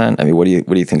 20%? I mean, what do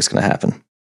you think is going to happen?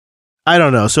 I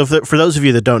don't know. So for those of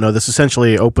you that don't know, this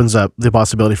essentially opens up the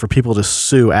possibility for people to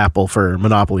sue Apple for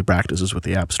monopoly practices with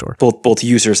the App Store. Both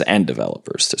users and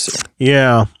developers to sue.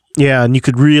 Yeah. Yeah, and you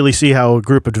could really see how a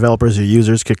group of developers or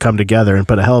users could come together and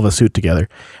put a hell of a suit together.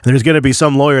 And there's going to be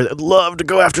some lawyer that'd love to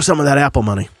go after some of that Apple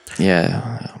money.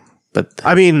 Yeah. But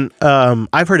I mean,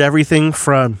 I've heard everything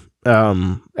from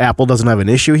Apple doesn't have an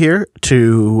issue here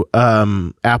to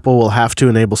Apple will have to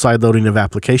enable sideloading of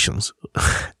applications.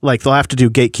 Like they'll have to do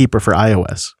Gatekeeper for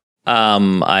iOS.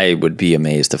 I would be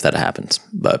amazed if that happens,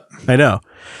 but I know.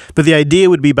 But the idea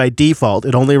would be by default,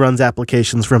 it only runs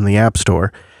applications from the App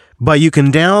Store. But you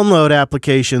can download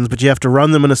applications, but you have to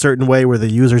run them in a certain way where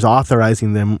the user's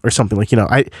authorizing them or something like,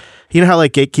 how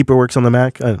like Gatekeeper works on the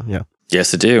Mac? Yeah.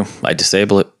 Yes, I do. I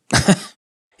disable it.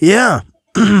 Yeah.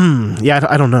 Yeah,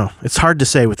 I don't know. It's hard to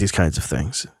say with these kinds of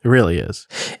things. It really is.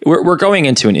 We're going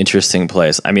into an interesting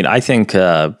place. I mean, I think,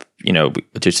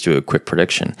 just do a quick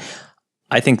prediction.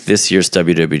 I think this year's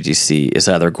WWDC is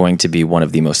either going to be one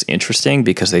of the most interesting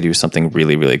because they do something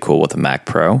really, really cool with the Mac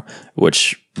Pro,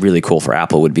 which really cool for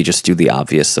Apple would be just do the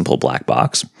obvious simple black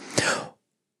box.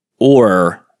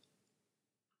 Or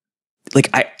like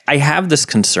I have this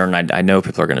concern. I know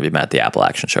people are going to be mad at the Apple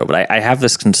Action Show, but I have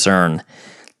this concern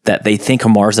that they think a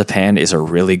marzipan is a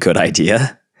really good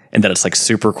idea and that it's like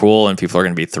super cool and people are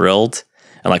going to be thrilled.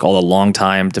 And like all the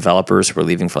longtime developers who are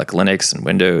leaving for like Linux and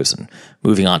Windows and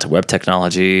moving on to web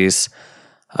technologies,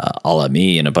 a la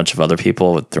me and a bunch of other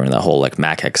people during that whole like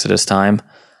Mac Exodus time,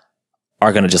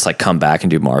 are going to just like come back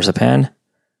and do marzipan,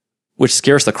 which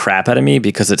scares the crap out of me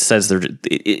because it says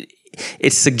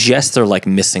it suggests they're like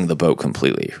missing the boat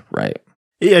completely, right?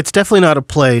 Yeah, it's definitely not a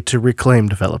play to reclaim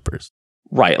developers.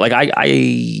 Right. Like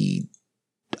I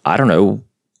don't know.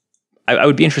 I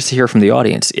would be interested to hear from the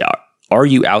audience. Yeah. Are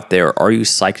you out there? Are you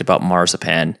psyched about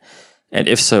marzipan? And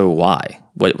if so, why?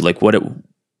 Is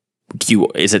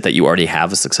it that you already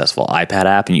have a successful iPad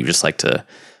app and you just like to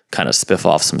kind of spiff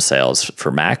off some sales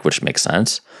for Mac, which makes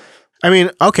sense? I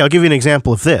mean, okay, I'll give you an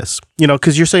example of this.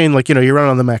 Because you're saying like, you run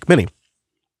on the Mac Mini.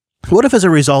 What if as a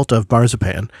result of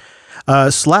marzipan,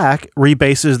 Slack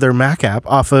rebases their Mac app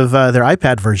off of their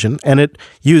iPad version and it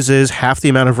uses half the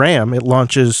amount of RAM. It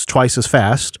launches twice as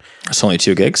fast. It's only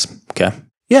 2 gigs. Okay.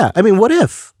 Yeah, I mean, what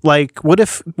if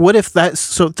that's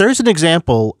so? There's an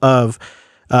example of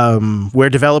where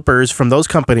developers from those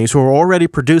companies who are already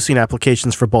producing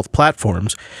applications for both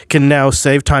platforms can now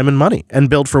save time and money and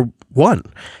build for one,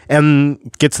 and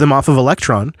gets them off of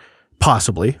Electron.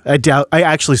 Possibly, I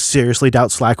actually seriously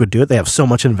doubt Slack would do it. They have so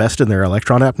much invested in their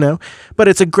Electron app now, but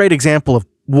it's a great example of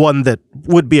one that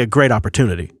would be a great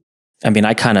opportunity. I mean,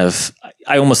 I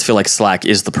almost feel like Slack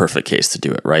is the perfect case to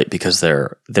do it, right? Because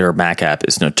their Mac app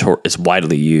is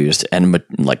widely used and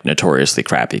like notoriously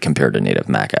crappy compared to native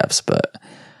Mac apps. But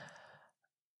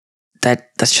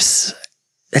that's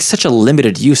such a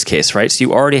limited use case, right? So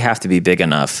you already have to be big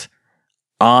enough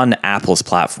on Apple's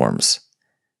platforms,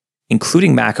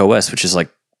 including Mac OS, which is like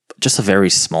just a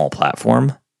very small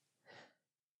platform,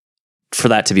 for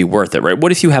that to be worth it, right?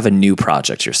 What if you have a new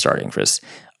project you're starting, Chris?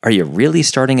 Are you really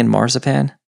starting in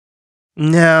marzipan?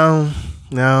 No,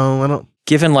 I don't.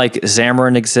 Given like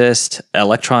Xamarin exists,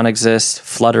 Electron exists,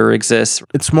 Flutter exists.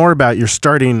 It's more about you're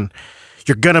going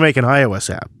to make an iOS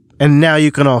app, and now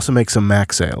you can also make some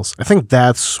Mac sales. I think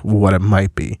that's what it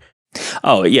might be.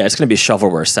 Oh, yeah, it's going to be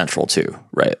shovelware central too,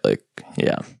 right? Like,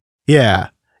 yeah.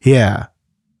 Yeah,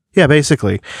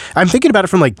 basically. I'm thinking about it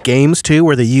from like games too,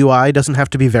 where the UI doesn't have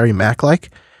to be very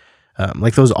Mac-like.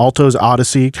 Like those Alto's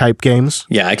Odyssey type games.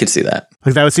 Yeah, I could see that.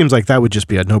 Like that seems like that would just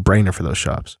be a no-brainer for those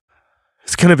shops.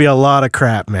 It's going to be a lot of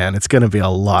crap, man. It's going to be a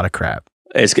lot of crap.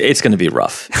 It's going to be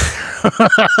rough.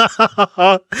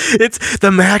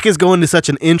 The Mac is going to such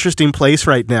an interesting place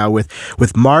right now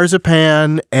with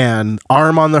marzipan and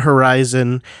ARM on the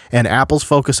horizon and Apple's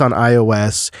focus on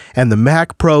iOS and the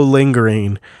Mac Pro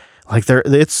lingering. Like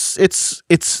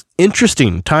it's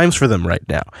interesting times for them right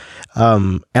now.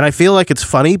 And I feel like it's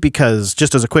funny because,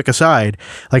 just as a quick aside,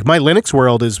 like my Linux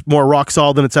world is more rock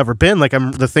solid than it's ever been. Like the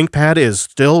ThinkPad is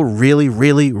still really,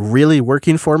 really, really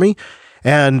working for me.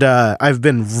 And I've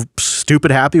been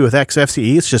stupid happy with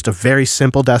XFCE. It's just a very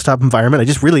simple desktop environment. I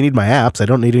just really need my apps. I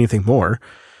don't need anything more.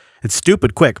 It's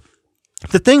stupid quick.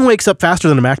 The thing wakes up faster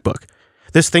than a MacBook.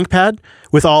 This ThinkPad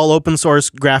with all open source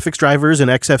graphics drivers and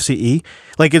XFCE,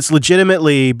 like it's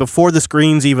legitimately, before the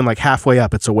screen's even like halfway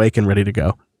up, it's awake and ready to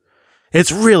go. It's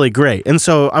really great. And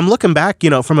so I'm looking back,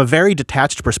 from a very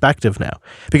detached perspective now,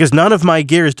 because none of my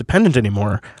gear is dependent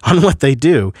anymore on what they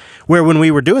do. Where when we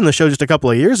were doing the show just a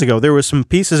couple of years ago, there were some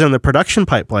pieces in the production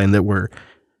pipeline that were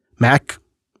Mac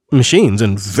machines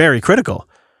and very critical.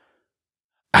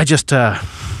 I just, I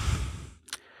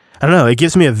don't know. It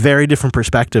gives me a very different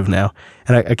perspective now.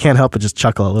 And I can't help but just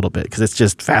chuckle a little bit because it's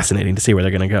just fascinating to see where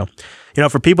they're going to go.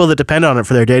 For people that depend on it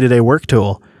for their day-to-day work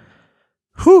tool,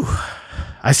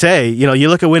 I say, you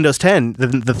look at Windows 10,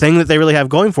 the thing that they really have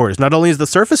going for it is not only is the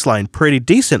Surface line pretty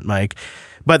decent, Mike,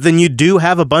 but then you do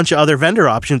have a bunch of other vendor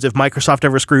options if Microsoft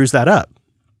ever screws that up.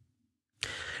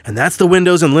 And that's the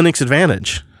Windows and Linux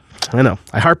advantage. I know,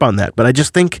 I harp on that, but I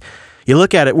just think you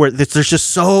look at it where there's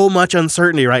just so much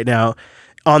uncertainty right now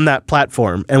on that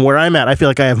platform. And where I'm at, I feel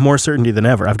like I have more certainty than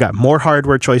ever. I've got more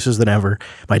hardware choices than ever.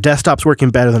 My desktop's working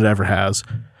better than it ever has.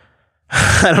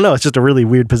 I don't know. It's just a really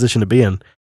weird position to be in.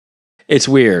 It's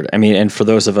weird. I mean, and for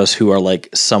those of us who are like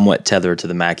somewhat tethered to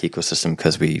the Mac ecosystem,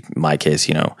 because we, in my case,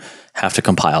 have to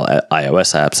compile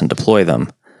iOS apps and deploy them.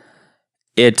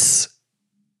 It's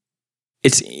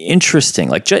interesting.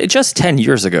 Like just 10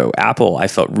 years ago, Apple, I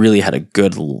felt, really had a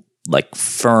good, like,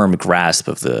 firm grasp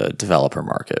of the developer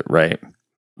market, right?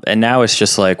 And now it's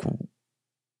just like,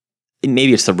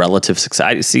 maybe it's the relative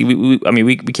success. See,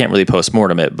 we can't really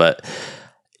postmortem it, but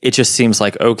it just seems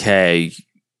like, okay,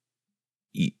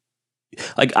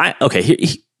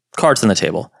 cards on the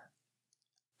table.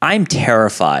 I'm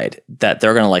terrified that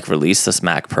they're going to like release this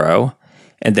Mac Pro,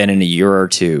 and then in a year or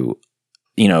two,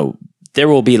 there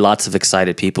will be lots of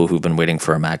excited people who've been waiting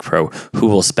for a Mac Pro who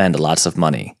will spend lots of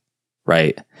money,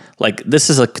 right? Like, this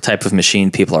is a type of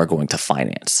machine people are going to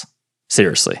finance.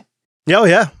 Seriously. Oh,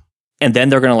 yeah. And then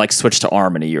they're going to like switch to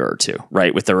ARM in a year or two,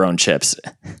 right? With their own chips.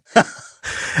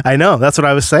 I know. That's what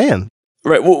I was saying.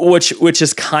 Right. Which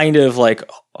is kind of like,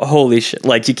 holy shit.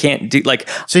 Like, you can't do, like...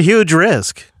 It's a huge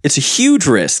risk. It's a huge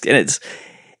risk. And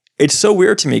it's so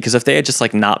weird to me, because if they had just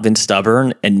like not been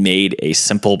stubborn and made a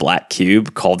simple black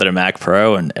cube, called it a Mac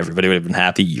Pro, and everybody would have been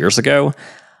happy years ago,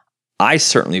 I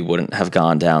certainly wouldn't have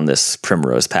gone down this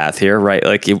primrose path here, right?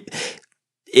 Like,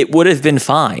 it would have been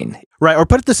fine. Right. Or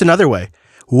put this another way.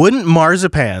 Wouldn't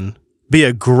Marzipan be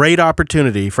a great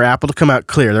opportunity for Apple to come out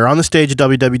clear? They're on the stage at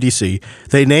WWDC.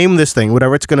 They name this thing,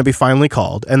 whatever it's going to be finally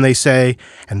called, and they say,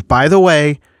 and by the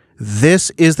way,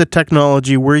 this is the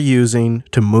technology we're using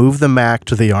to move the Mac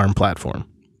to the ARM platform.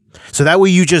 So that way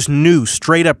you just knew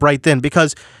straight up right then,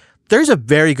 because there's a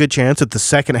very good chance that the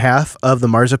second half of the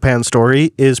Marzipan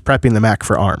story is prepping the Mac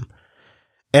for ARM.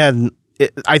 And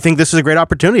I think this is a great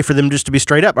opportunity for them just to be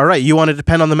straight up. All right, you want to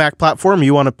depend on the Mac platform?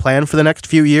 You want to plan for the next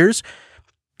few years?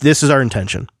 This is our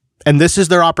intention. And this is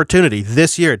their opportunity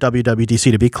this year at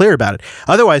WWDC to be clear about it.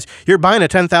 Otherwise, you're buying a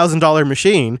 $10,000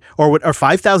 machine or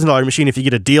 $5,000 machine if you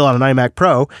get a deal on an iMac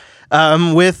Pro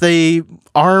with a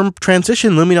ARM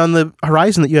transition looming on the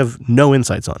horizon that you have no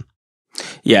insights on.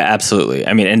 Yeah, absolutely.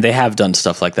 I mean, and they have done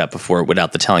stuff like that before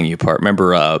without the telling you part.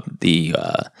 Remember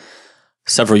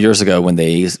several years ago when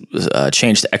they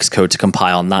changed Xcode to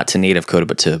compile not to native code,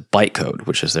 but to bytecode,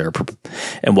 which is their...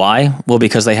 And why? Well,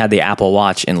 because they had the Apple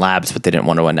Watch in labs, but they didn't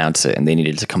want to announce it, and they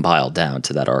needed to compile down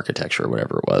to that architecture or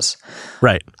whatever it was.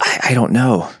 Right. I don't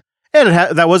know. And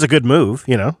that was a good move,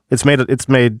 It's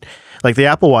made like the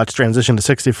Apple Watch transition to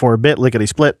 64-bit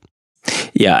lickety-split.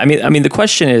 Yeah, I mean, the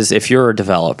question is, if you're a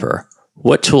developer,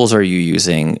 what tools are you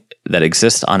using that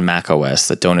exist on Mac OS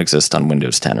that don't exist on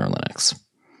Windows 10 or Linux?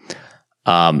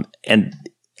 And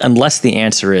unless the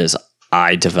answer is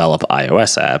I develop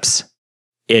iOS apps,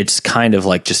 it's kind of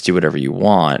like just do whatever you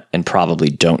want and probably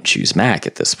don't choose Mac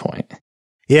at this point.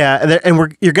 Yeah,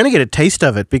 and you're going to get a taste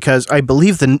of it, because I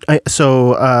believe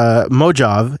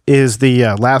Mojave is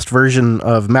the last version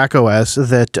of Mac OS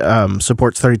that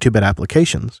supports 32-bit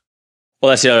applications. Well,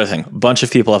 that's the other thing. A bunch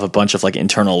of people have a bunch of like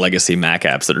internal legacy Mac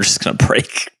apps that are just going to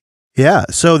break. Yeah,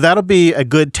 so that'll be a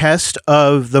good test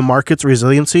of the market's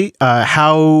resiliency.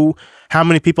 How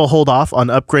many people hold off on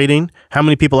upgrading? How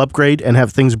many people upgrade and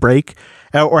have things break?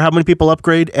 Or how many people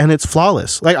upgrade and it's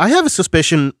flawless? Like, I have a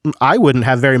suspicion I wouldn't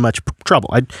have very much trouble.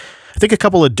 I think a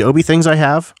couple Adobe things I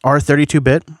have are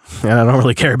 32-bit, and I don't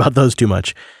really care about those too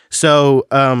much. So,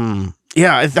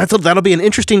 yeah, that'll be an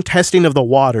interesting testing of the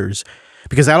waters,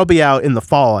 because that'll be out in the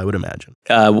fall, I would imagine.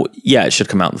 Yeah, it should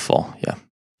come out in the fall. Yeah.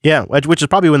 Yeah, which is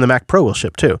probably when the Mac Pro will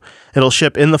ship too. It'll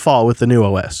ship in the fall with the new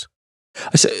OS.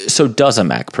 So does a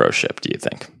Mac Pro ship, do you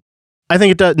think? I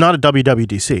think it does, not at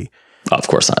WWDC. Oh, of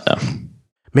course not, no.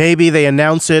 Maybe they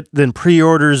announce it, then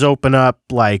pre-orders open up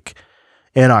like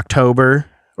in October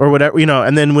or whatever,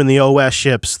 and then when the OS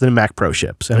ships, the Mac Pro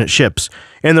ships, and it ships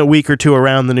in the week or two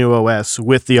around the new OS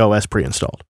with the OS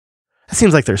pre-installed. That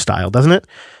seems like their style, doesn't it?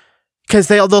 Because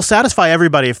they'll satisfy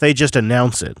everybody if they just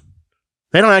announce it.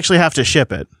 They don't actually have to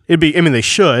ship it. They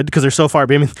should, because they're so far.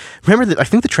 Remember, I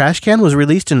think the trash can was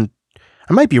released in,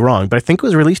 I might be wrong, but I think it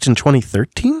was released in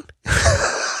 2013.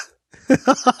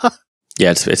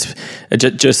 Yeah, it's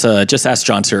just ask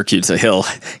John Siracusa. He'll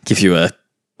give you a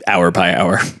hour by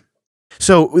hour.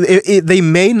 So they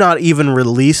may not even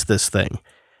release this thing.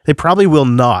 They probably will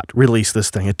not release this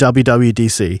thing at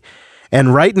WWDC.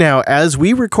 And right now, as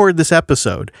we record this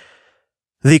episode,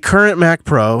 the current Mac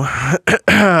Pro,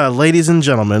 ladies and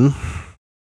gentlemen,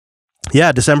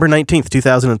 December 19th,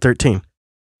 2013.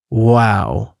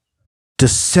 Wow.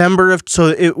 So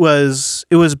it was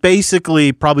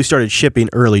basically probably started shipping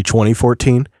early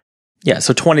 2014. Yeah,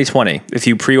 so 2020. If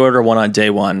you pre-order one on day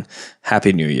one,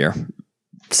 Happy New Year.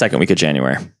 Second week of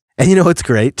January. And what's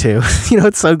great too?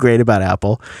 What's so great about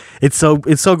Apple? It's so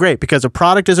great because a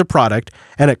product is a product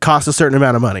and it costs a certain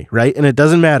amount of money, right? And it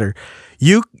doesn't matter.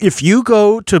 If you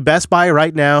go to Best Buy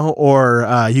right now, or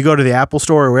you go to the Apple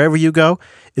Store or wherever you go,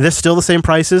 they're still the same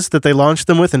prices that they launched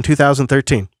them with in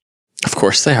 2013. Of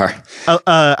course they are.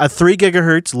 A 3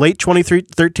 gigahertz late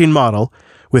 2013 model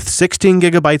with 16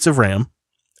 gigabytes of RAM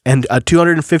and a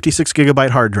 256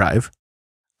 gigabyte hard drive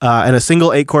and a single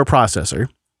 8-core processor,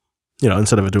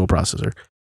 instead of a dual processor.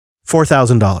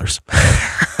 $4,000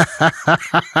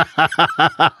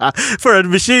 for a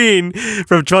machine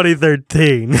from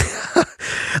 2013.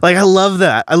 Like, I love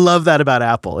that. I love that about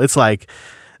Apple. It's like,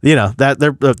 that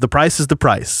the price is the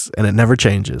price, and it never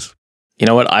changes. You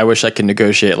know what? I wish I could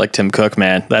negotiate like Tim Cook,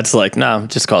 man. That's like, no,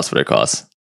 just costs what it costs.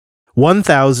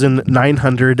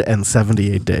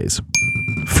 1,978 days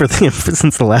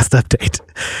since the last update.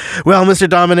 Well, Mr.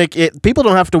 Dominic, people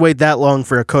don't have to wait that long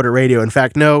for a Coder Radio. In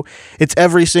fact, no, it's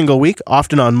every single week,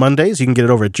 often on Mondays. You can get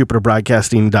it over at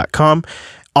jupiterbroadcasting.com.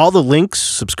 All the links,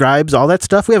 subscribes, all that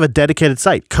stuff. We have a dedicated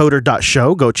site,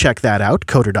 coder.show. Go check that out,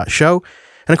 coder.show.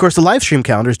 And of course, the live stream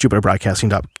calendar is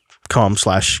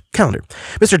jupiterbroadcasting.com/calendar.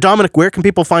 Mr. Dominic, where can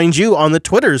people find you on the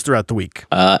Twitters throughout the week?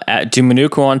 At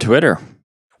Dumanuco on Twitter.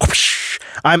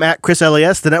 I'm at Chris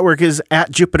LAS. The network is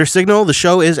at Jupiter Signal. The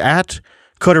show is at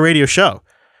Coder Radio Show.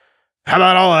 How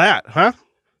about all of that, huh?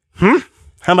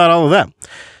 How about all of that?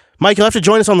 Mike, you'll have to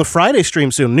join us on the Friday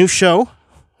stream soon. New show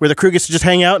where the crew gets to just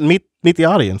hang out and meet the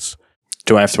audience.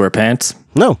 Do I have to wear pants?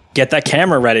 No. Get that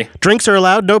camera ready. Drinks are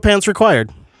allowed, no pants required.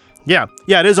 Yeah,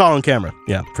 it is all on camera.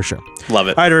 Yeah, for sure. Love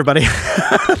it. All right, everybody.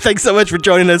 Thanks so much for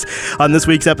joining us on this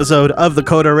week's episode of the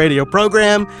Coder Radio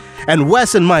program. And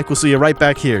Wes and Mike will see you right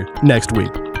back here next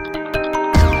week.